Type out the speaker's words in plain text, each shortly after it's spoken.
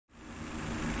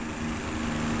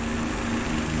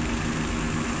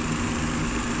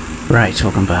Right,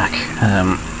 welcome back.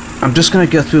 I'm just going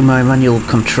to go through my manual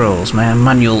controls, my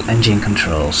manual engine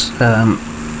controls. Now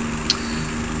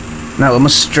I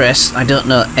must stress, I don't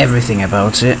know everything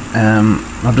about it.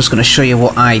 I'm just going to show you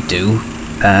what I do,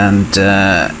 and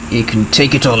you can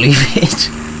take it or leave it.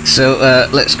 So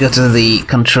let's go to the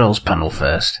controls panel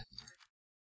first.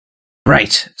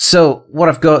 Right, so what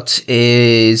I've got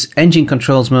is engine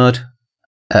controls mode.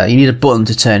 You need a button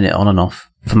to turn it on and off.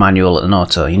 For manual and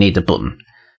auto, you need the button.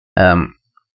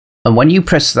 And when you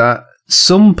press that,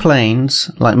 some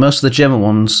planes, like most of the German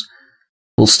ones,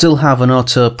 will still have an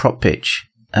auto prop pitch.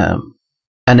 And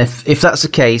if that's the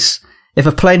case, if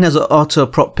a plane has an auto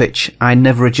prop pitch, I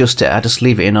never adjust it, I just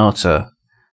leave it in auto.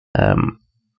 I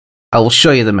will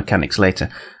show you the mechanics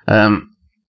later. But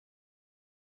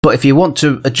if you want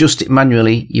to adjust it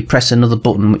manually, you press another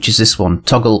button, which is this one,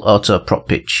 toggle auto prop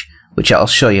pitch, which I'll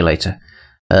show you later.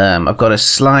 I've got a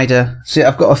slider. See,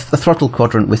 I've got a throttle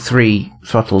quadrant with 3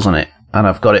 throttles on it, and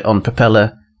I've got it on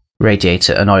propeller,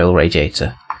 radiator, and oil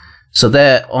radiator. So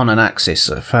they're on an axis.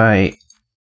 So if I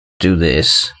do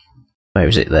this, where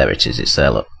is it? There it is. It's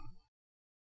there. Look.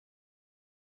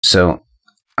 So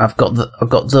I've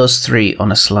got those 3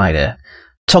 on a slider.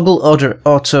 Toggle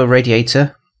auto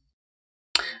radiator.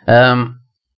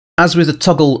 As with the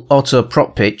toggle auto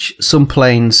prop pitch, some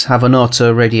planes have an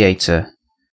auto radiator.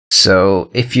 So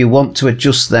if you want to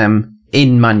adjust them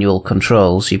in manual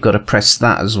controls, you've got to press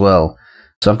that as well.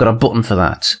 So I've got a button for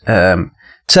that.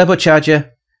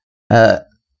 Turbocharger,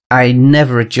 I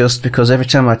never adjust because every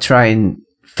time I try and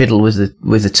fiddle with the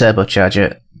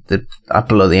turbocharger, I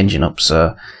blow the engine up.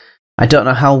 So I don't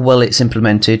know how well it's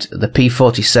implemented. The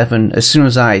P47, as soon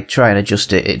as I try and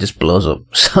adjust it, it just blows up.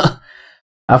 So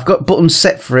I've got buttons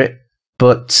set for it,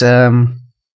 but I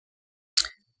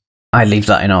leave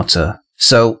that in auto.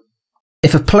 So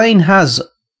if a plane has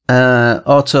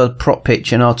auto prop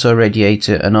pitch and auto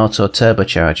radiator and auto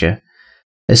turbocharger,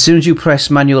 as soon as you press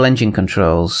manual engine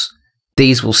controls,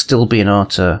 these will still be in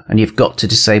auto, and you've got to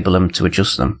disable them to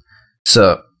adjust them.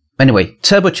 So anyway,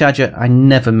 turbocharger I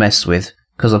never mess with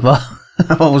because I've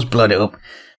always blown it up.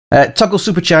 Toggle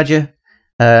supercharger,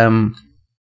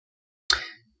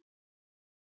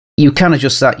 you can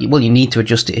adjust that. Well, you need to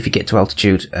adjust it if you get to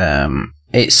altitude.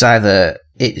 It's either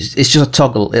it's just a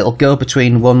toggle. It'll go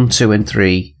between 1, 2, and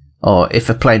 3. Or if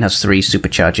a plane has 3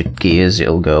 supercharged gears,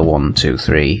 it'll go 1, 2,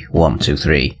 3, 1, 2,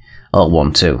 3, or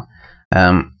 1, 2.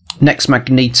 Next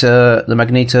magneto, the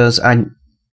magnetos,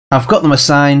 I've got them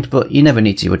assigned, but you never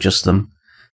need to adjust them.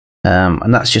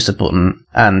 And that's just a button.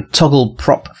 And toggle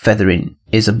prop feathering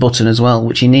is a button as well,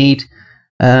 which you need.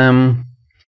 If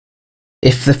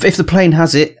the plane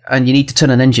has it and you need to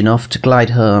turn an engine off to glide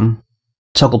home,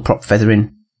 toggle prop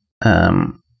feathering,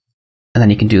 and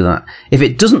then you can do that. If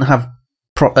it doesn't have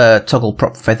toggle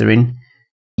prop feathering,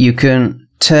 you can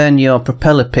turn your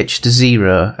propeller pitch to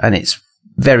 0, and it's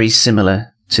very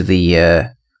similar to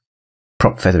the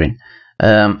prop feathering.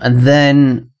 And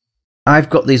then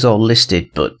I've got these all listed,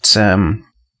 but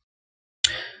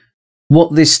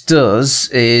what this does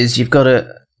is you've got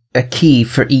a key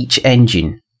for each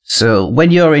engine. So when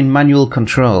you're in manual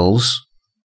controls,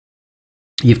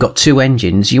 you've got 2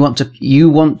 engines. You want to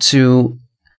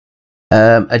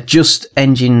adjust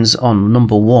engines on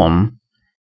number 1.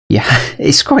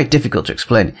 It's quite difficult to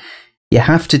explain. You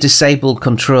have to disable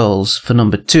controls for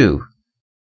number 2,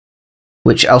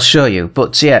 which I'll show you.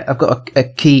 But yeah, I've got a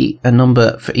key, a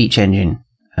number for each engine,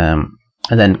 and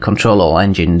then control all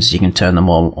engines. You can turn them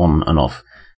all on and off.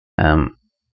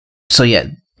 So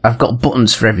yeah, I've got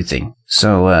buttons for everything.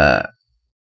 So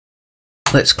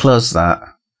let's close that.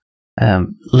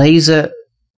 Laser,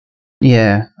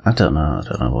 yeah, I don't know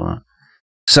what.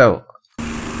 So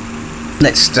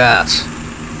let's start.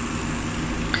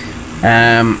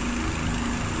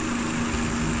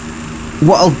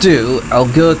 What I'll do, I'll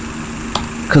go,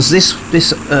 because this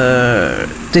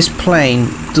plane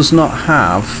does not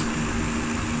have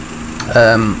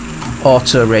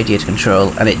auto radiator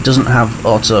control, and it doesn't have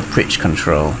auto pitch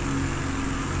control.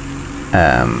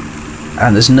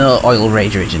 And there's no oil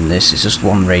radiator in this, it's just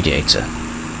one radiator.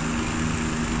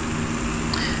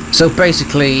 So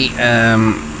basically,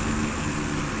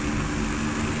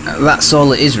 that's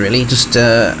all it is really, just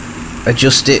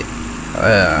adjust it,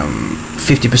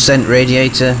 50%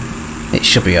 radiator, it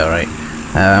should be alright.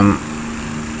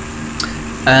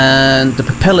 And the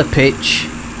propeller pitch,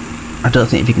 I don't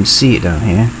think if you can see it down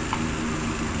here.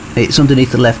 It's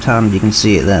underneath the left hand, you can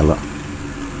see it there, look.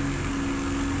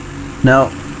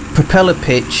 Now, propeller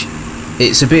pitch,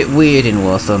 it's a bit weird in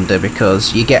warthunder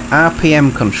because you get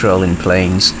RPM control in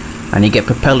planes and you get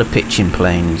propeller pitch in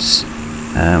planes.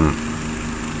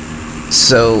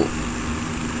 So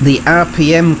the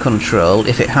RPM control,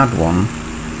 if it had one,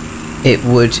 it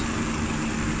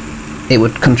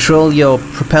would control your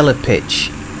propeller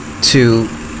pitch to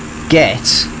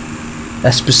get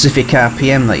a specific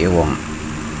RPM that you want,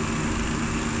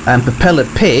 and propeller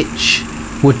pitch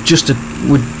would just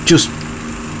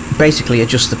basically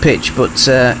adjust the pitch. But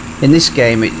in this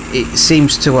game, it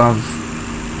seems to have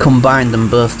combined them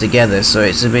both together, so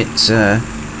it's a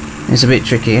bit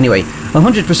tricky. Anyway,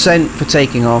 100% for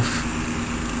taking off,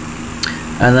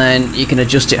 and then you can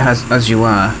adjust it as you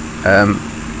are.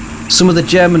 Some of the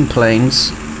German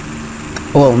planes,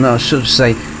 well, no, I should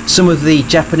say, some of the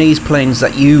Japanese planes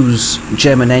that use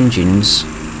German engines,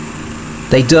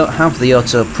 they don't have the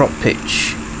auto prop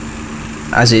pitch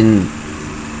as in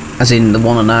the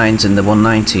 109s and the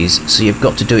 190s, so you've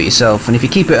got to do it yourself. And if you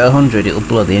keep it at 100, it'll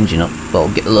blow the engine up, well,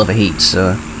 it'll overheat.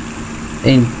 So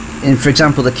in for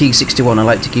example the Key 61, I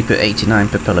like to keep it at 89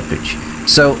 propeller pitch.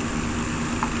 So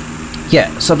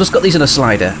yeah, so I've just got these on a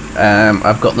slider.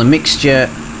 I've got the mixture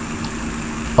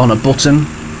on a button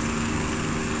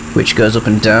which goes up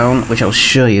and down, which I'll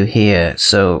show you here.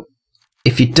 So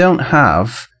if you don't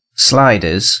have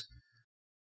sliders,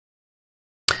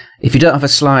 if you don't have a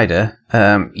slider,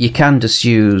 you can just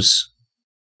use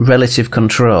relative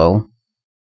control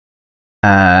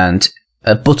and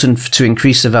a button to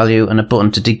increase the value and a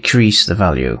button to decrease the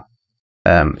value.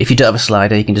 If you don't have a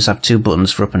slider, you can just have two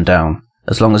buttons for up and down,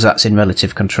 as long as that's in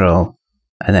relative control.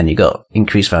 And then you got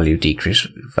increase value, decrease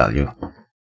value.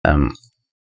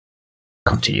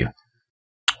 Continue.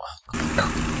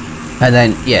 And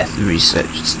then, yeah, the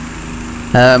research.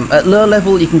 At low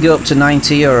level, you can go up to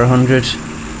 90 or 100.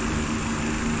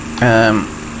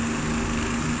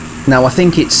 Now I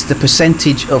think it's the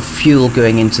percentage of fuel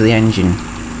going into the engine.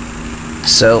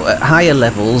 So at higher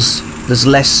levels, there's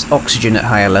less oxygen at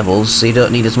higher levels, so you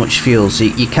don't need as much fuel, so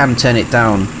you can turn it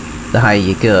down the higher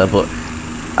you go, but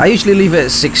I usually leave it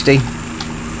at 60.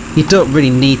 You don't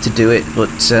really need to do it,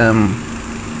 but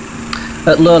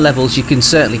at low levels you can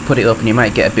certainly put it up and you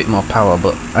might get a bit more power,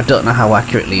 but I don't know how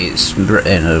accurately it's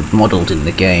modelled in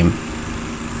the game.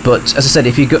 But as I said,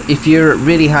 if you're at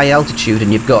really high altitude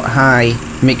and you've got high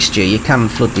mixture, you can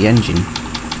flood the engine.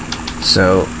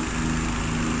 So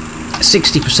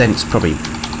 60% is probably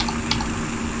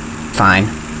fine.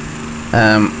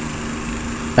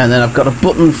 And then I've got a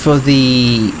button for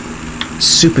the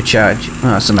supercharge.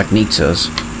 Oh, that's the magnetos.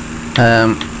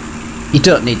 You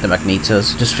don't need the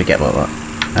magnetos, just forget about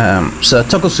that. So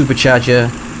toggle supercharger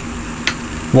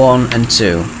 1 and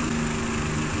 2.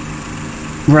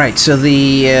 Right, so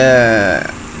the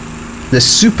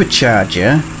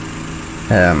supercharger,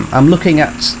 I'm looking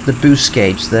at the boost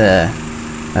gauge there.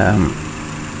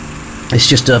 It's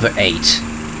just over 8.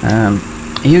 I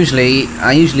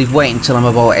usually wait until I'm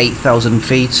about 8,000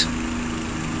 feet,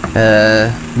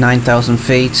 9,000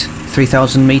 feet,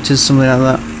 3,000 meters, something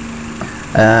like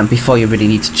that, before you really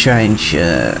need to change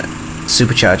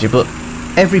supercharger. But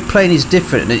every plane is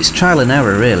different, and it's trial and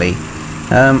error really.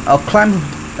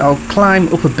 I'll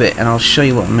climb up a bit and I'll show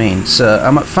you what I mean. So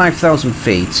I'm at 5,000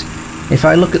 feet. If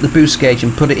I look at the boost gauge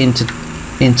and put it into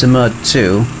mode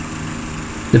 2,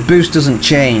 the boost doesn't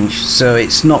change, so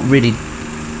it's not really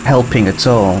helping at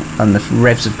all, and the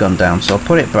revs have gone down. So I'll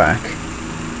put it back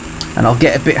and I'll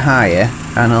get a bit higher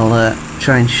and I'll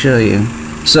try and show you.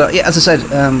 So yeah, as I said,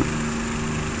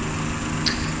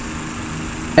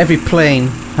 every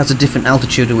plane has a different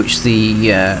altitude at which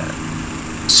the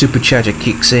supercharger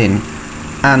kicks in,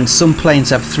 and some planes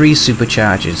have 3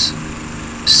 superchargers.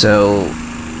 So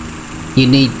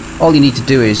all you need to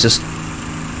do is just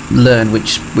learn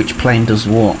which plane does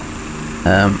what.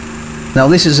 Now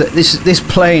this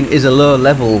plane is a low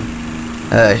level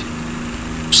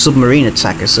submarine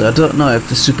attacker, so I don't know if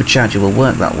the supercharger will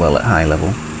work that well at high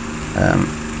level.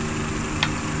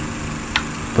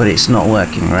 But it's not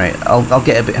working right. I'll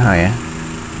get a bit higher.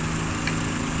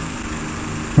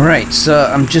 Right, so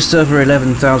I'm just over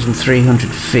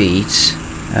 11,300 feet.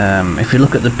 If you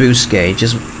look at the boost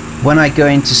gauges, when I go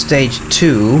into stage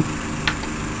 2,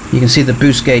 you can see the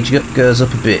boost gauge goes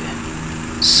up a bit.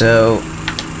 So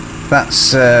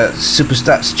that's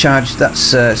superstats charge.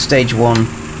 That's stage 1.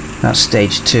 That's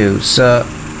stage 2. So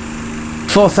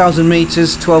 4,000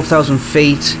 meters, 12,000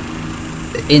 feet.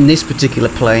 In this particular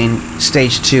plane,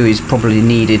 stage 2 is probably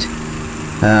needed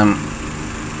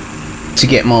to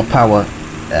get more power.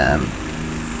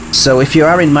 So if you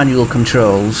are in manual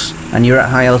controls and you're at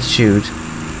high altitude,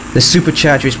 the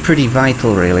supercharger is pretty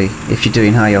vital really if you're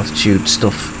doing high altitude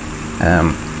stuff,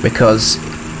 because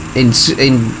in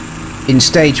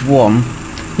stage 1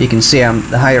 you can see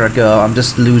the higher I go, I'm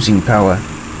just losing power.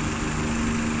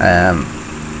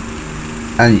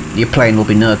 and your plane will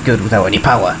be no good without any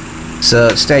power.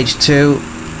 So stage 2,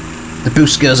 the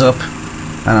boost goes up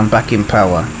and I'm back in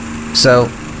power. So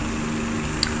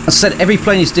as I said, every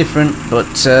plane is different, but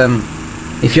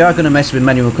if you are going to mess with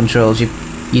manual controls, you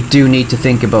do need to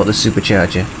think about the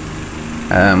supercharger.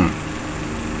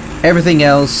 Everything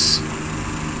else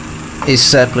is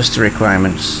surplus to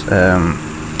requirements.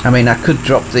 I mean, I could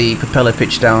drop the propeller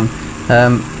pitch down.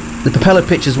 The propeller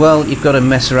pitch as well, you've got to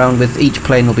mess around with. Each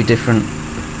plane will be different.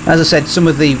 As I said, some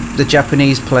of the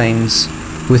Japanese planes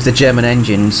with the German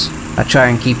engines, I try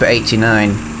and keep at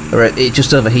 89, or it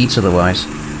just overheats otherwise.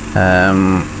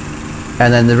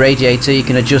 And then the radiator, you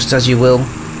can adjust as you will.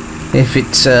 If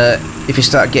you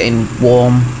start getting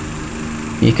warm,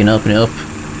 you can open it up,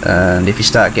 and if you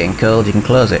start getting cold, you can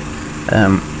close it.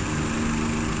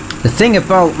 The thing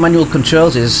about manual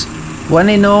controls is, when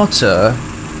in auto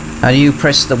and you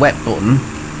press the wet button,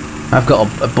 I've got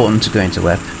a button to go into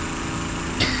wet,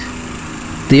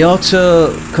 the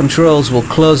auto controls will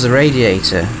close the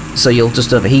radiator, so you'll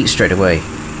just overheat straight away.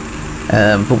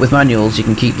 But with manuals you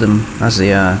can keep them as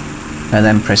they are and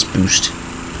then press boost.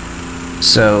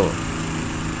 So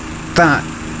that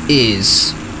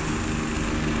is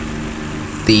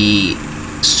the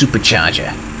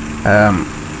supercharger.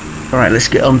 Alright, let's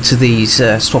get on to these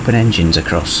swapping engines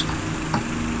across.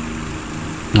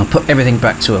 I'll put everything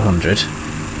back to 100.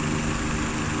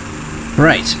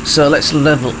 Right, so let's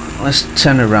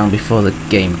turn around before the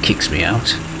game kicks me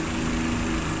out.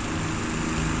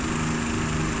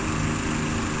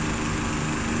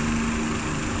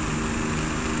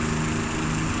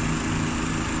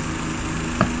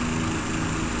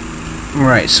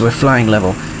 Right, so we're flying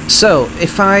level. So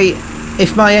if my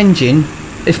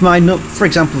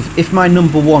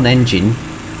number one engine,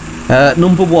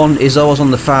 number one is always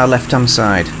on the far left hand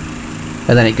side,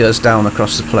 and then it goes down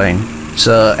across the plane.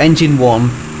 So engine 1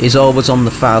 is always on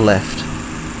the far left.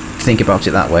 Think about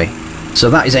it that way. So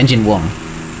that is engine 1.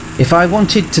 If I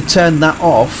wanted to turn that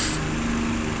off,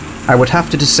 I would have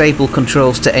to disable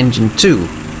controls to engine 2.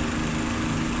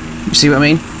 You see what I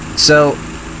mean? So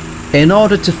in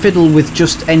order to fiddle with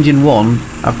just engine 1,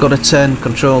 I've got to turn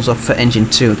controls off for engine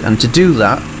 2, and to do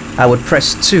that I would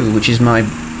press 2, which is my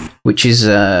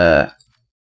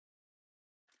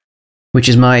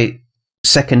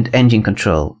second engine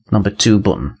control, number 2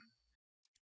 button.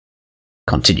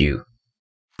 Continue.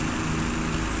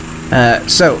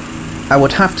 So I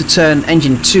would have to turn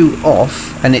engine 2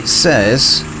 off, and it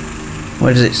says,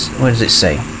 where does it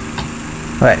say?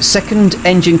 Right, second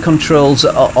engine controls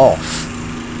are off.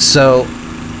 So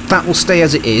that will stay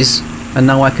as it is, and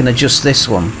now I can adjust this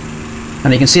one.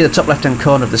 And you can see the top left hand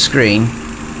corner of the screen,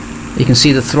 you can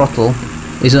see the throttle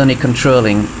is only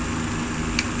controlling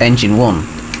engine 1,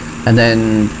 and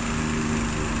then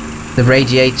the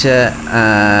radiator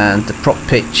and the prop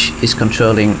pitch is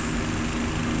controlling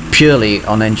purely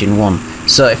on engine 1.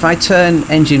 So if I turn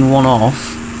engine 1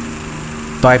 off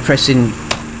by pressing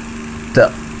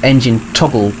the engine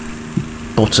toggle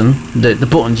button, the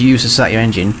button you use to start your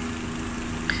engine,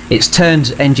 it's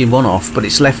turned engine 1 off, but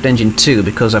it's left engine 2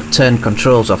 because I've turned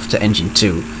controls off to engine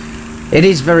 2. It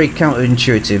is very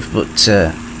counterintuitive, but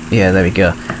yeah, there we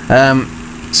go.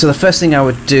 So the first thing I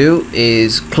would do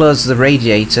is close the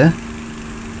radiator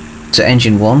to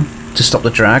engine 1 to stop the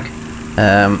drag.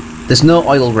 There's no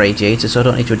oil radiator, so I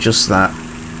don't need to adjust that.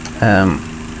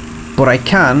 But I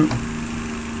can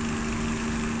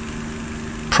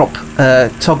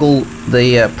toggle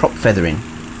the prop feathering.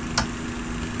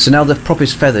 So now the prop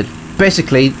is feathered.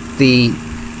 Basically,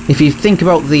 if you think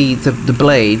about the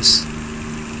blades,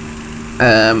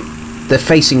 they're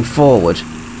facing forward.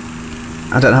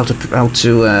 I don't know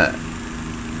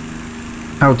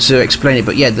how to explain it,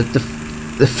 but yeah,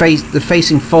 they're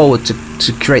facing forward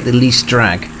to create the least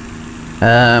drag.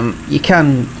 You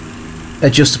can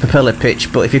adjust the propeller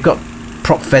pitch, but if you've got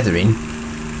prop feathering,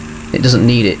 it doesn't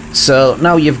need it. So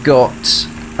now you've got,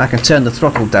 I can turn the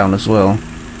throttle down as well.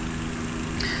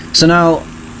 So now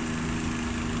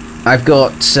I've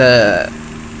got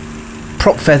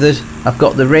prop feathered, I've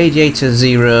got the radiator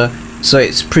 0, so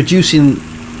it's producing,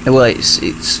 well,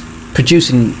 it's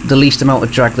producing the least amount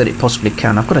of drag that it possibly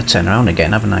can. I've got to turn around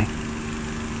again, haven't I?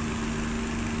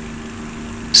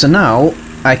 So now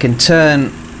I can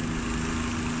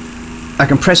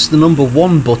press the number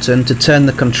 1 button to turn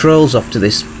the controls off to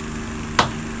this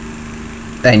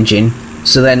engine,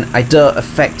 so then I don't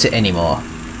affect it anymore.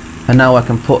 And now I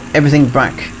can put everything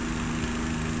back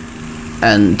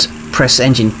and press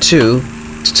engine 2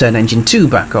 to turn engine 2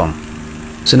 back on.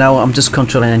 So now I'm just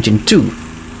controlling engine 2.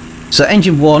 So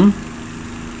engine 1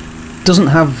 doesn't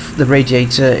have the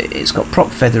radiator, it's got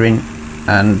prop feathering,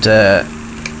 and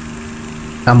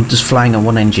I'm just flying on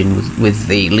one engine with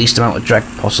the least amount of drag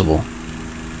possible.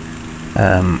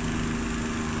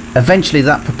 Eventually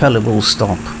that propeller will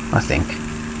stop, I think.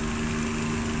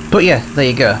 But yeah, there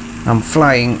you go. I'm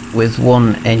flying with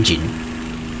one engine.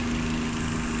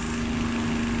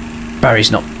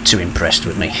 Barry's not too impressed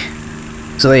with me.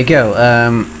 So there you go.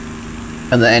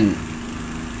 And then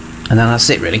that's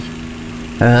it really.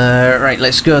 Right,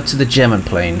 let's go to the German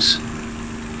planes.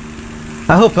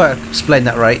 I hope I explained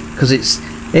that right, because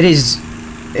it is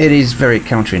very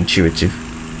counterintuitive.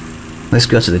 Let's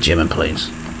go to the German planes.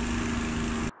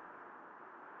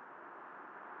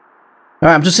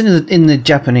 Alright, I'm just in the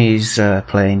Japanese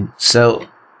plane. So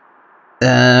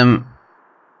the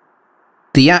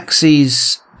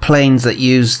Axis planes that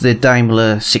use the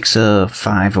Daimler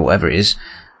 605 or whatever it is,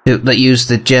 that use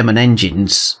the German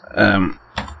engines,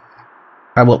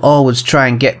 I will always try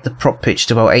and get the prop pitch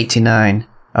to about 89,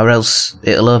 or else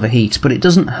it'll overheat. But it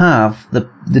doesn't have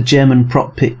the German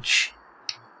prop pitch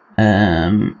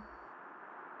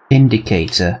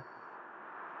indicator.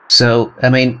 So I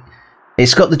mean,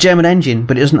 it's got the German engine,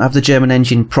 but it doesn't have the German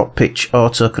engine prop pitch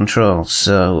auto control.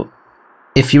 So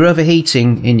if you're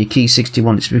overheating in your Key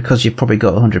 61, it's because you've probably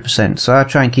got 100%. So I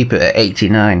try and keep it at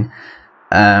 89.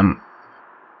 And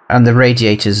the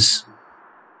radiators,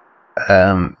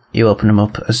 you open them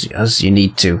up as you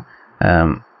need to.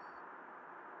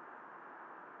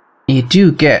 You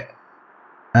do get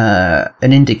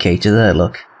an indicator there,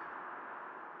 look,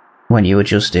 when you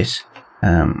adjust it.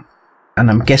 And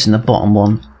I'm guessing the bottom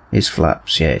one is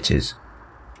flaps. Yeah, it is.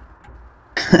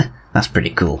 That's pretty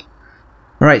cool.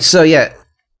 Right, so yeah,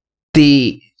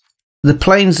 the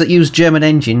planes that use German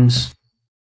engines,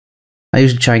 I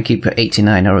usually try and keep at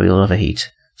 89 or it'll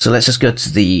overheat. So let's just go to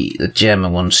the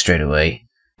German one straight away.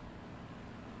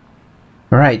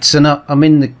 Right, so now I'm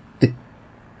in the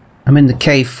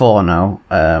K4 now.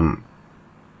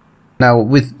 Now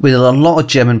with a lot of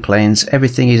German planes,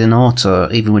 everything is in auto,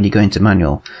 even when you go into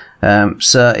manual.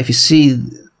 So if you see,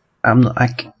 I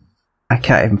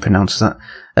can't even pronounce that.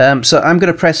 So I'm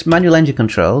going to press manual engine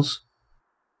controls,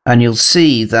 and you'll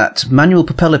see that manual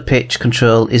propeller pitch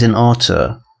control is in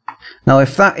auto. Now,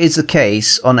 if that is the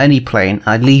case on any plane,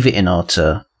 I leave it in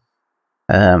auto.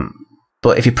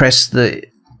 But if you press the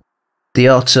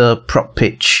auto prop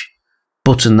pitch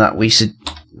button that we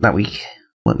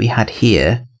had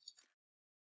here,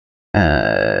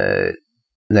 there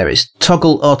is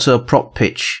toggle auto prop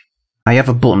pitch. I have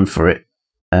a button for it.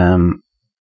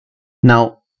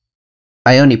 Now,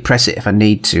 I only press it if I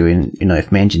need to,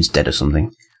 if my engine's dead or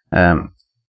something. So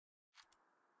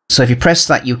if you press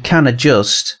that, you can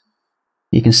adjust.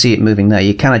 You can see it moving there.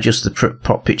 You can adjust the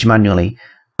prop pitch manually.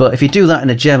 But if you do that in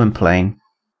a German plane,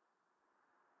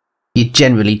 you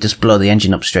generally just blow the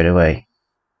engine up straight away.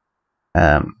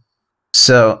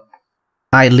 So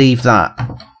I leave that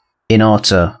in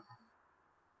auto.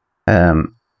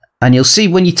 And you'll see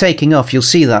when you're taking off, you'll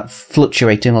see that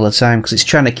fluctuating all the time because it's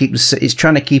trying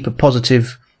to keep a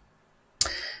positive.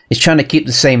 It's trying to keep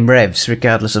the same revs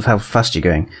regardless of how fast you're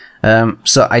going.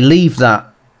 So I leave that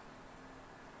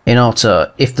in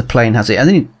auto if the plane has it. I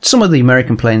think some of the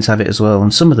American planes have it as well,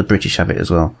 and some of the British have it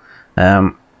as well.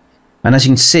 And as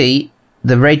you can see,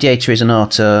 the radiator is in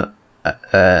auto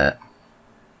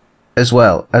as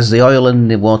well as the oil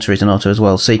and the water is in auto as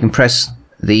well. So you can press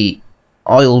the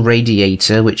oil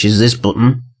radiator, which is this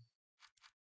button.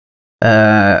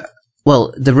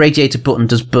 Well, the radiator button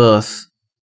does both.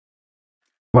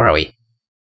 Where are we?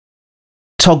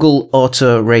 Toggle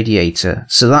auto radiator.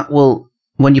 So that will,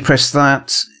 when you press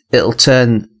that, it'll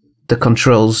turn the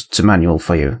controls to manual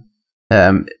for you.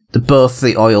 Both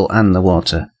the oil and the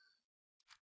water.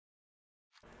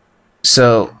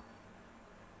 So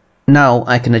now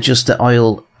I can adjust the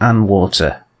oil and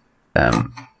water.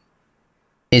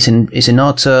 It's in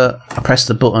auto. I press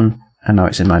the button, and now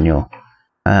it's in manual.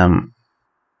 I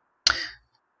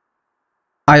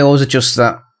always adjust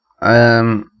that,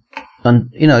 and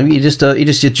you just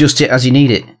adjust it as you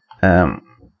need it.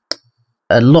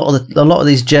 A lot of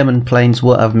these German planes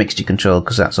won't have mixture control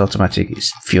because that's automatic.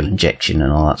 It's fuel injection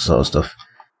and all that sort of stuff.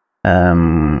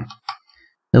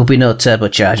 There'll be no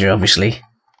turbocharger, obviously.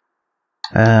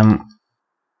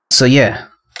 So yeah,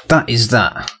 that is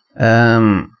that.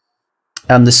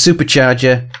 And the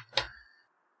supercharger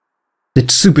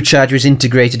is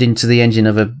integrated into the engine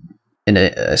of a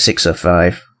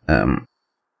 605, and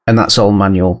that's all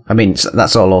manual. I mean,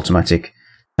 that's all automatic.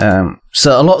 So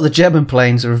a lot of the German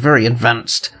planes are very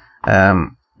advanced.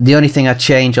 The only thing I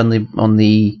change on the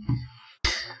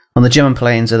German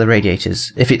planes are the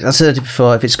radiators. I said it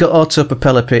before, if it's got auto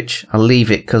propeller pitch, I'll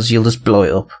leave it because you'll just blow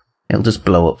it up. It'll just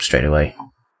blow up straight away.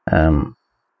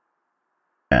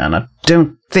 And I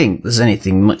don't think there's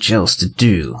anything much else to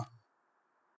do.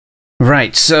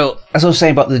 Right, so as I was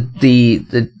saying about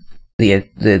the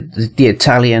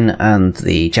Italian and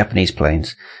the Japanese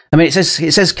planes. I mean, it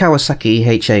says Kawasaki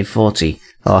HA40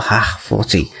 or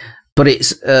HA40, but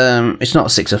it's not a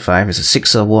 605, it's a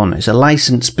 601. It's a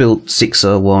license-built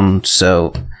 601.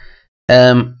 So,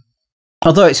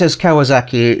 although it says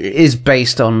Kawasaki, it is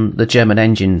based on the German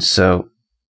engine. So,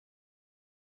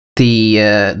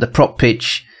 the prop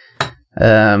pitch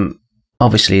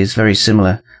obviously is very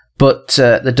similar, but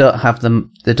they don't have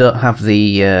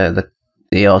the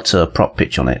auto prop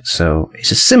pitch on it. So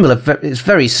it's it's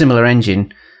very similar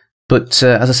engine, but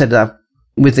as I said,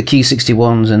 with the Key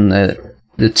 61s and the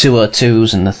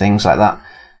 202s and the things like that,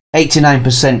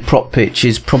 89% prop pitch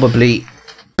is probably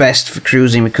best for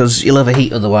cruising because you'll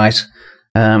overheat otherwise.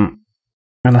 And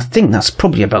I think that's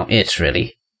probably about it,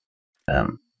 really.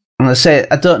 And I say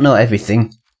I don't know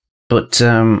everything, but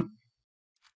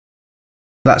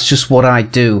that's just what I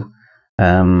do.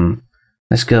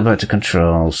 Let's go back to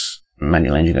controls.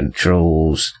 Manual engine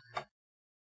controls.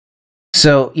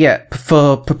 So yeah,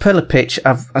 for propeller pitch,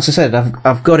 as I said,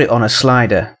 I've got it on a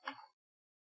slider.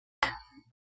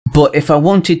 But if I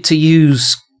wanted to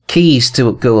use keys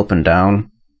to go up and down,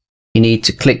 you need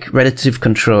to click relative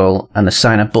control and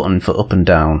assign a button for up and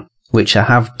down, which I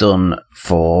have done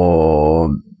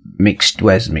for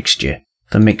mixture.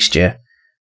 For mixture,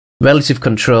 relative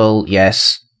control,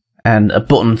 yes, and a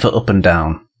button for up and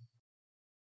down.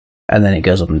 And then it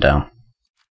goes up and down.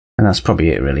 And that's probably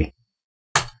it, really.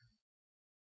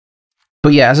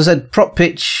 But yeah, as I said, prop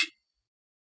pitch,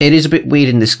 it is a bit weird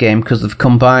in this game because they've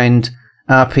combined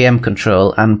RPM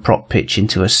control and prop pitch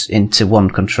into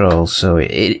one control. So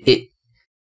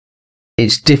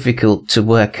it's difficult to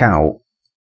work out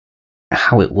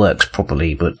how it works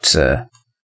properly. But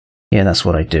yeah, that's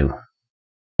what I do.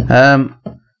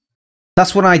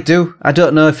 That's what I do. I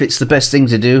don't know if it's the best thing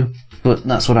to do, but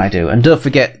that's what I do. And don't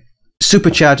forget,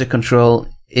 supercharger control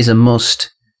is a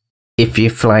must if you're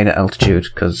flying at altitude,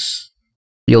 because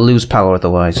you'll lose power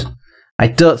otherwise. I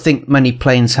don't think many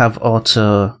planes have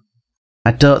auto.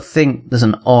 I don't think there's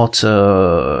an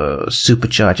auto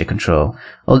supercharger control.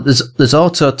 Oh, there's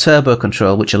auto turbo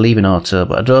control, which will leave in auto,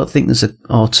 but I don't think there's an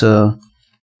auto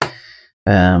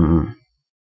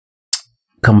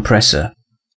compressor.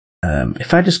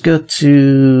 If I just go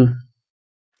to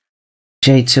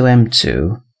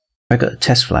J2M2, I got a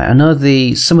test flight. I know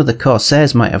some of the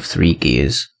Corsairs might have 3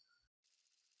 gears,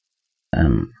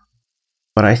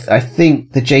 but I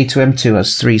think the J2M2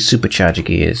 has 3 supercharger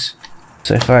gears.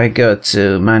 So if I go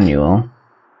to manual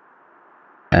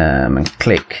and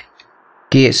click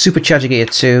gear, supercharger gear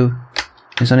 2,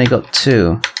 it's only got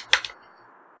 2.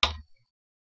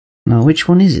 No, which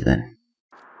one is it then?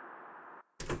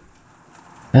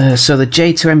 So the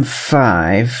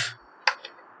J2M5,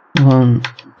 well,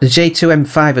 the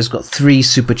J2M5 has got 3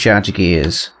 supercharger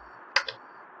gears.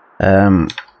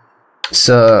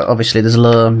 So obviously there's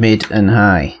low, mid, and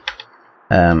high.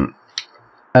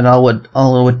 And all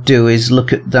I would do is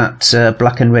look at that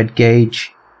black and red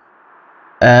gauge,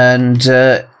 and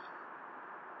I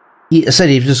said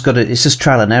you've just got to. It's just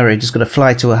trial and error. You just got to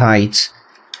fly to a height,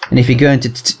 and if you go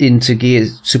into gear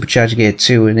supercharger gear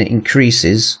 2 and it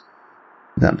increases,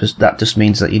 that just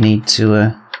means that you need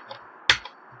to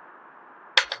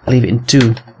leave it in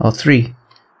 2 or 3.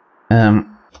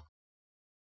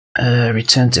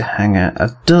 Return to hangar. I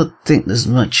don't think there's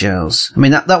much else. I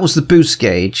mean, that was the boost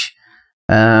gauge.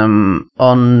 On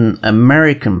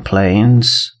American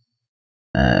planes,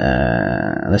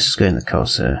 let's just go in the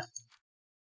Corsair.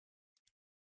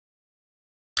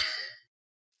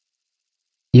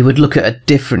 You would look at a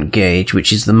different gauge,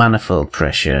 which is the manifold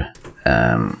pressure,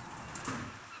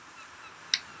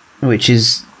 which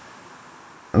is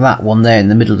that one there in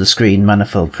the middle of the screen,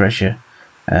 manifold pressure.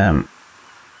 And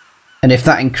if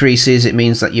that increases, it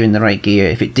means that you're in the right gear.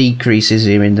 If it decreases,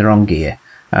 you're in the wrong gear.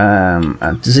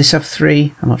 And does this have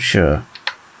 3? I'm not sure.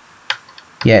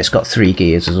 Yeah, it's got 3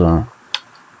 gears as well.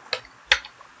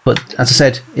 But as I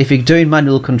said, if you're doing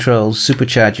manual controls,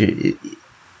 supercharger,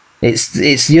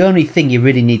 it's the only thing you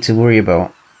really need to worry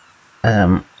about.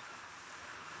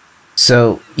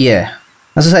 So yeah,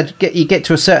 as I said, you get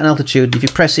to a certain altitude. If you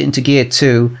press it into gear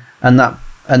 2 and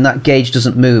that gauge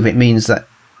doesn't move, it means that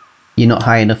you're not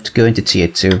high enough to go into tier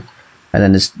 2. And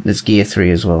then there's gear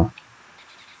 3 as well,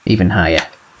 even higher.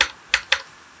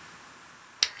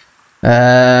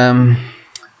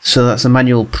 So that's the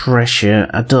manual pressure.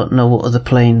 I don't know what other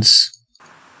planes.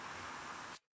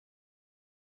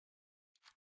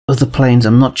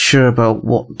 I'm not sure about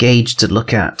what gauge to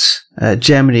look at.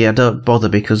 Germany, I don't bother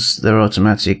because they're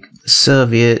automatic.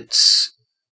 Soviets,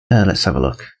 Let's have a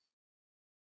look.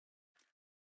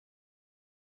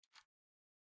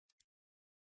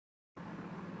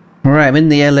 Right, I'm in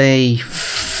the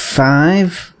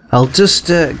LA5. I'll just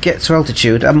get to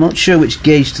altitude. I'm not sure which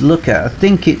gauge to look at. I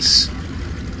think it's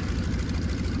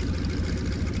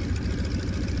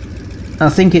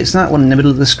that one in the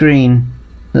middle of the screen,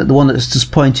 the one that's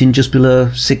just pointing just below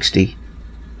 60.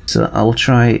 So I'll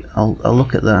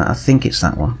look at that. I think it's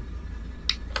that one.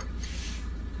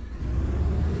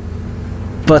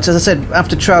 But as I said,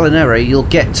 after trial and error, you'll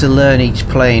get to learn each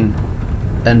plane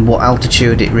and what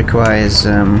altitude it requires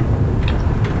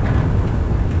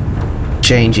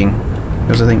changing.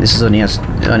 Because I think this only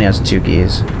has 2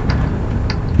 gears.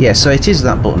 Yeah, so it is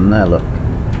that button there. Look,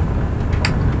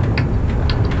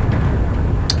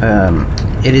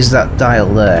 it is that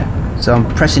dial there. So I'm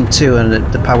pressing 2 and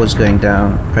the power's going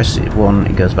down. Press it 1,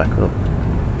 it goes back up.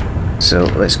 So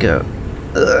let's go.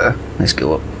 Let's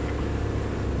go up.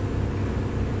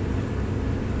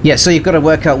 Yeah, so you've got to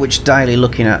work out which dial you're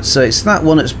looking at. So it's that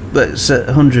one that's at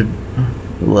 100,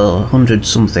 well, 100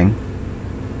 something.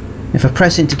 If I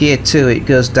press into gear 2, it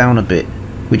goes down a bit,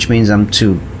 which means I'm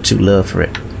too low for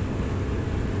it.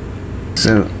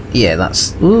 So yeah,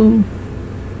 that's, ooh,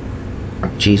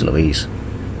 jeez Louise.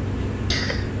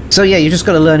 So yeah, you just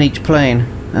got to learn each plane.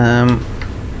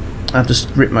 I've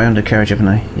just ripped my undercarriage, haven't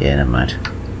I? Yeah, never mind.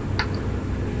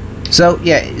 So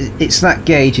yeah, it's that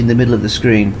gauge in the middle of the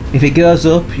screen. If it goes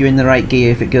up, you're in the right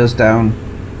gear. If it goes down,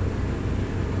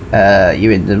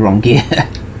 you're in the wrong gear.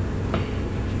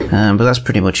 But that's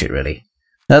pretty much it, really.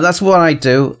 That's what I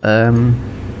do, and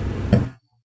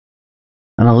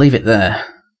I'll leave it there.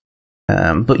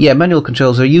 But yeah, manual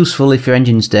controls are useful if your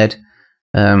engine's dead,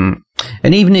 and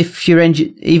even if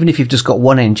you've just got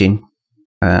one engine,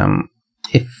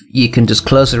 if you can just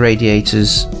close the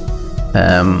radiators,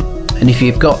 and if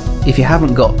you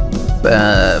haven't got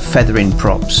feathering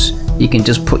props, you can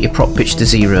just put your prop pitch to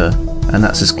 0, and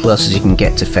that's as close as you can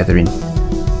get to feathering,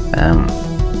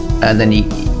 and then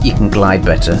you can glide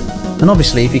better. And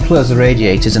obviously, if you close the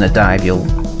radiators in a dive,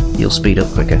 you'll speed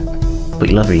up quicker, but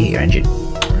you'll overheat your engine.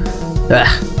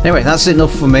 Anyway, that's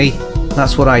enough for me.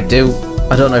 That's what I do.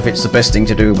 I don't know if it's the best thing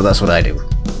to do, but that's what I do.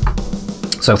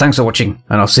 So thanks for watching,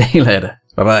 and I'll see you later.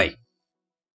 Bye bye.